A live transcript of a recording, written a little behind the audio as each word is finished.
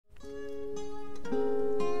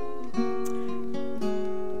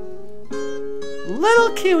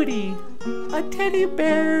Little Cutie, a teddy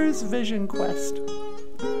bear's vision quest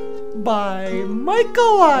by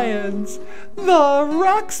Michael Lyons, the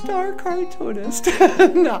rock star cartoonist.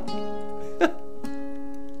 No.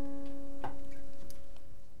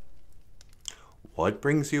 What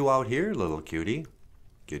brings you out here, little cutie?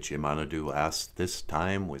 GOFUNDME asked this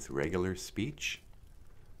time with regular speech.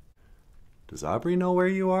 Does Aubrey know where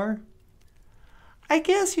you are? I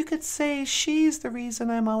guess you could say she's the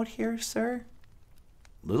reason I'm out here, sir.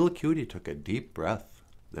 Little cutie took a deep breath,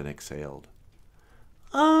 then exhaled.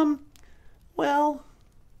 Well,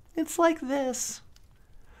 it's like this.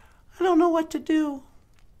 I don't know what to do.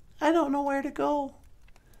 I don't know where to go.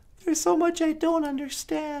 There's so much I don't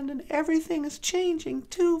understand, and everything is changing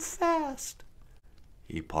too fast.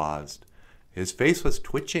 He paused. His face was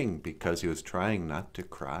twitching because he was trying not to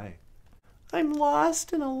cry. I'm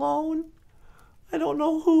lost and alone. I don't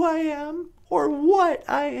know who I am or what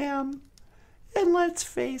I am. And let's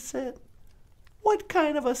face it, what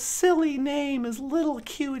kind of a silly name is Little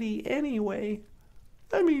Cutie anyway?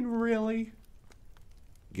 I mean, really?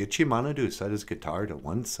 GOFUNDME set his guitar to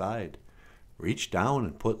one side, reached down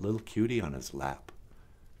and put Little Cutie on his lap.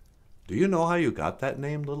 Do you know how you got that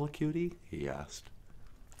name, Little Cutie? He asked.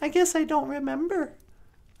 I guess I don't remember.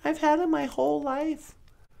 I've had it my whole life.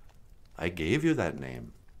 I gave you that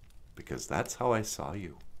name because that's how I saw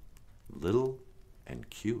you, little and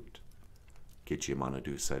cute,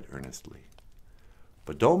 GOFUNDME said earnestly.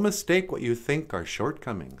 But don't mistake what you think are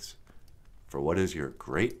shortcomings for what is your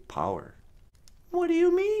great power. What do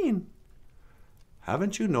you mean?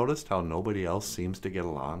 Haven't you noticed how nobody else seems to get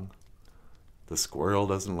along? The squirrel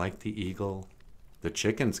doesn't like the eagle. The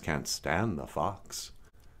chickens can't stand the fox.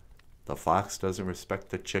 The fox doesn't respect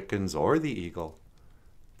the chickens or the eagle.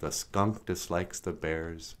 The skunk dislikes the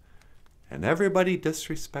bears. And everybody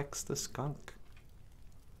disrespects the skunk.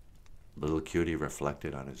 Little Cutie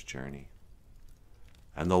reflected on his journey.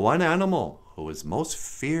 And the one animal who is most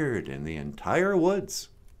feared in the entire woods,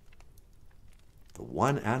 the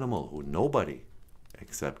one animal who nobody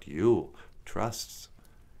except you trusts,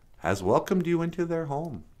 has welcomed you into their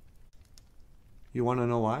home. You want to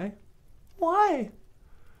know why? Why?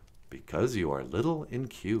 Because you are little and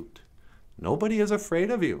cute. Nobody is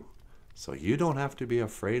afraid of you, so you don't have to be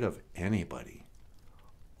afraid of anybody.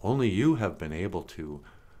 Only you have been able to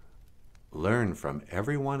learn from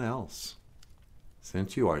everyone else.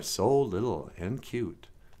 Since you are so little and cute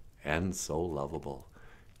and so lovable,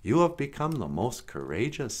 you have become the most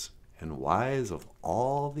courageous and wise of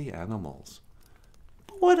all the animals.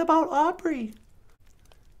 But what about Aubrey?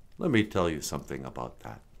 Let me tell you something about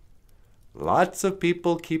that. Lots of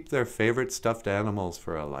people keep their favorite stuffed animals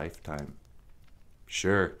for a lifetime.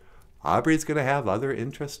 Sure, Aubrey's going to have other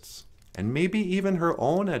interests, and maybe even her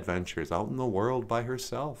own adventures out in the world by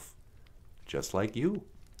herself, just like you.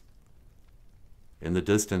 In the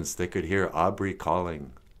distance, they could hear Aubrey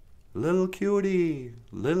calling, Little Cutie,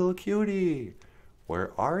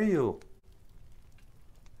 where are you?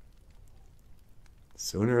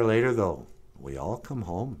 Sooner or later, though, we all come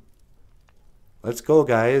home. Let's go,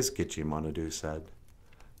 guys, GOFUNDME said.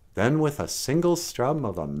 Then with a single strum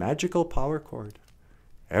of a magical power chord,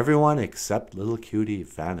 everyone except Little Cutie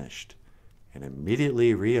vanished and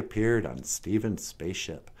immediately reappeared on Steven's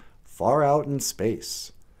spaceship far out in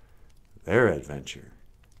space. Their adventure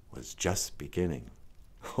was just beginning.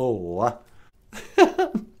 Oh, what?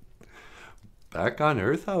 Back on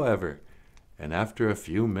Earth, however, and after a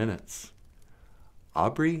few minutes,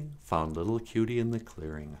 Aubrey found Little Cutie in the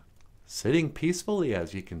clearing, sitting peacefully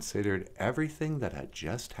as he considered everything that had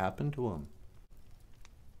just happened to him.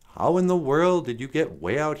 How in the world did you get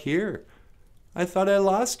way out here? I thought I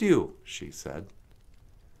lost you, she said.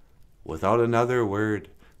 Without another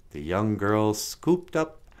word, the young girl scooped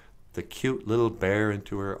up the cute little bear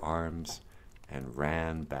into her arms and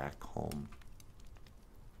ran back home.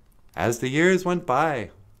 As the years went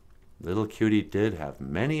by, Little Cutie did have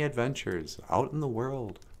many adventures out in the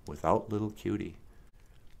world without Little Cutie.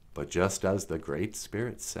 But just as the Great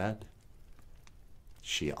Spirit said,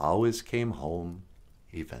 she always came home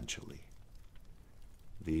eventually.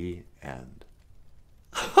 The end.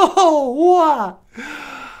 Oh, what?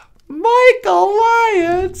 Michael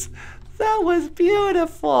Lyons! That was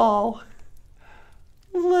beautiful.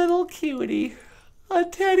 Little Cutie, a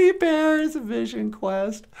teddy bear's vision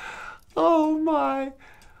quest. Oh my.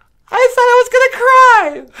 I thought I was gonna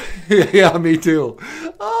cry. Yeah, me too.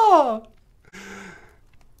 Oh.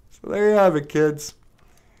 So there you have it, kids.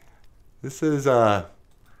 This is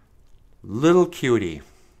Little Cutie,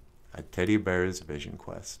 a teddy bear's vision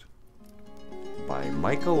quest by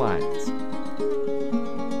Michael Lyons.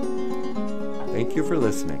 Thank you for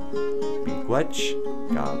listening. Be cool. Swetch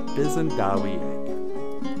ga bizen dawi egg.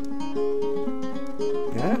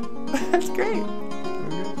 Yeah, that's great.